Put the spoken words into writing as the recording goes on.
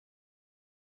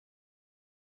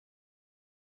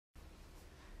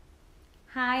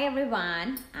Hi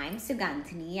everyone, I'm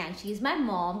Sugandhni and she's my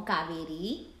mom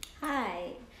Kaveri.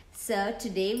 Hi. So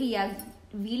today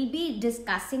we'll be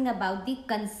discussing about the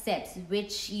concepts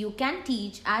which you can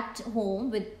teach at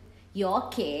home with your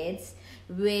kids,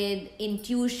 with in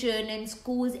tuition, in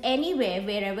schools, anywhere,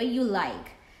 wherever you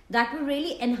like. That will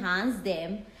really enhance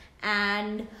them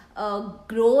and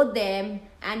grow them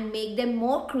and make them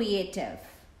more creative.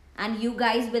 And you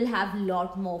guys will have a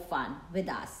lot more fun with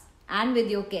us and with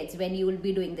your kids when you will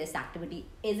be doing this activity.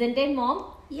 Isn't it, Mom?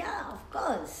 Yeah, of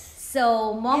course.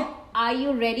 So, Mom, Yep. are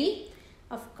you ready?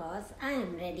 Of course, I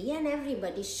am ready and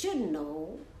everybody should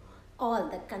know all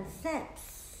the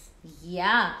concepts.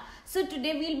 Yeah. So,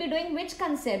 today we'll be doing which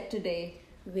concept today?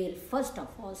 We'll first of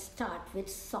all start with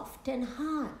soft and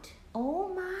hard.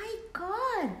 Oh my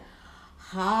god.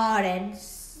 Hard and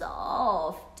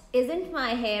soft. Isn't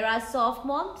my hair as soft,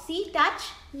 Mom? See, touch.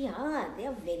 Yeah, they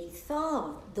are very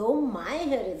soft. Though my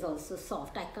hair is also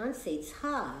soft, I can't say it's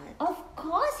hard. Of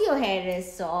course your hair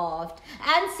is soft.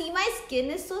 And see, my skin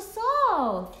is so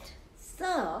soft.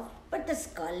 Soft, but the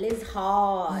skull is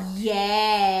hard.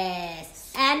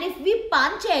 Yes. And if we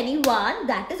punch anyone,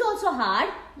 that is also hard.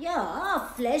 Yeah, our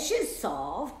flesh is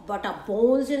soft, but our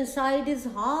bones inside is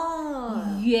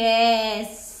hard.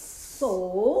 Yes.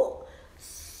 So,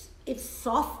 it's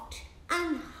soft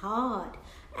and hard,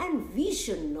 and we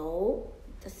should know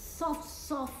the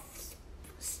soft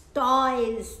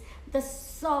toys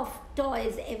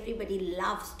everybody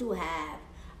loves to have.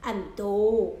 And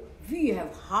though we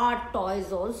have hard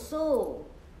toys also.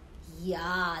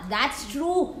 Yeah, that's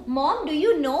true. Mom, do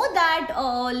you know that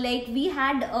we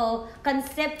had a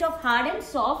concept of hard and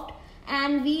soft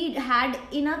and we had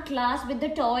in a class with the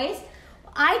toys?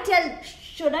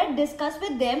 Should I discuss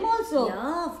with them also?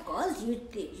 Yeah, of course,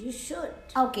 you should.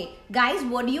 Okay, guys,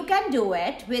 what you can do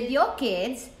it with your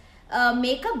kids,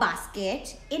 make a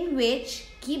basket in which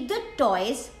keep the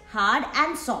toys hard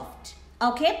and soft.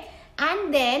 Okay,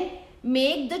 and then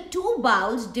make the two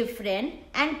bowls different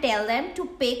and tell them to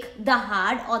pick the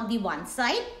hard on the one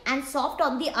side and soft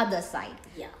on the other side.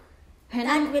 Yeah. And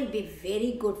That will be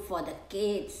very good for the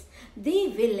kids.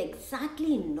 They will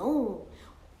exactly know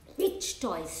which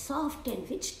toy is soft and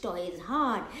which toy is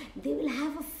hard. They will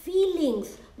have a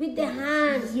feelings with their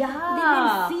hands.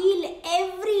 Yeah. They will feel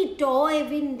every toy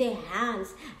in their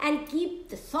hands and keep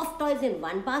the soft toys in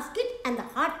one basket and the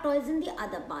hard toys in the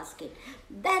other basket.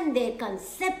 Then their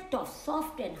concept of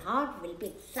soft and hard will be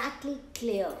exactly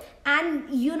clear. And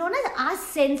you know, our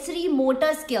sensory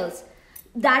motor skills,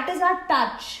 that is our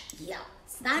touch. Yeah.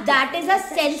 That is a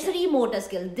sensory motor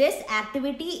skill. This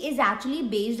activity is actually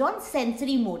based on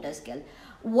sensory motor skill.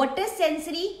 What is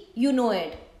sensory? You know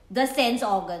it. The sense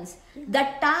organs. The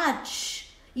touch.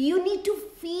 You need to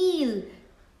feel.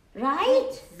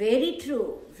 Right? Very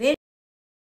true.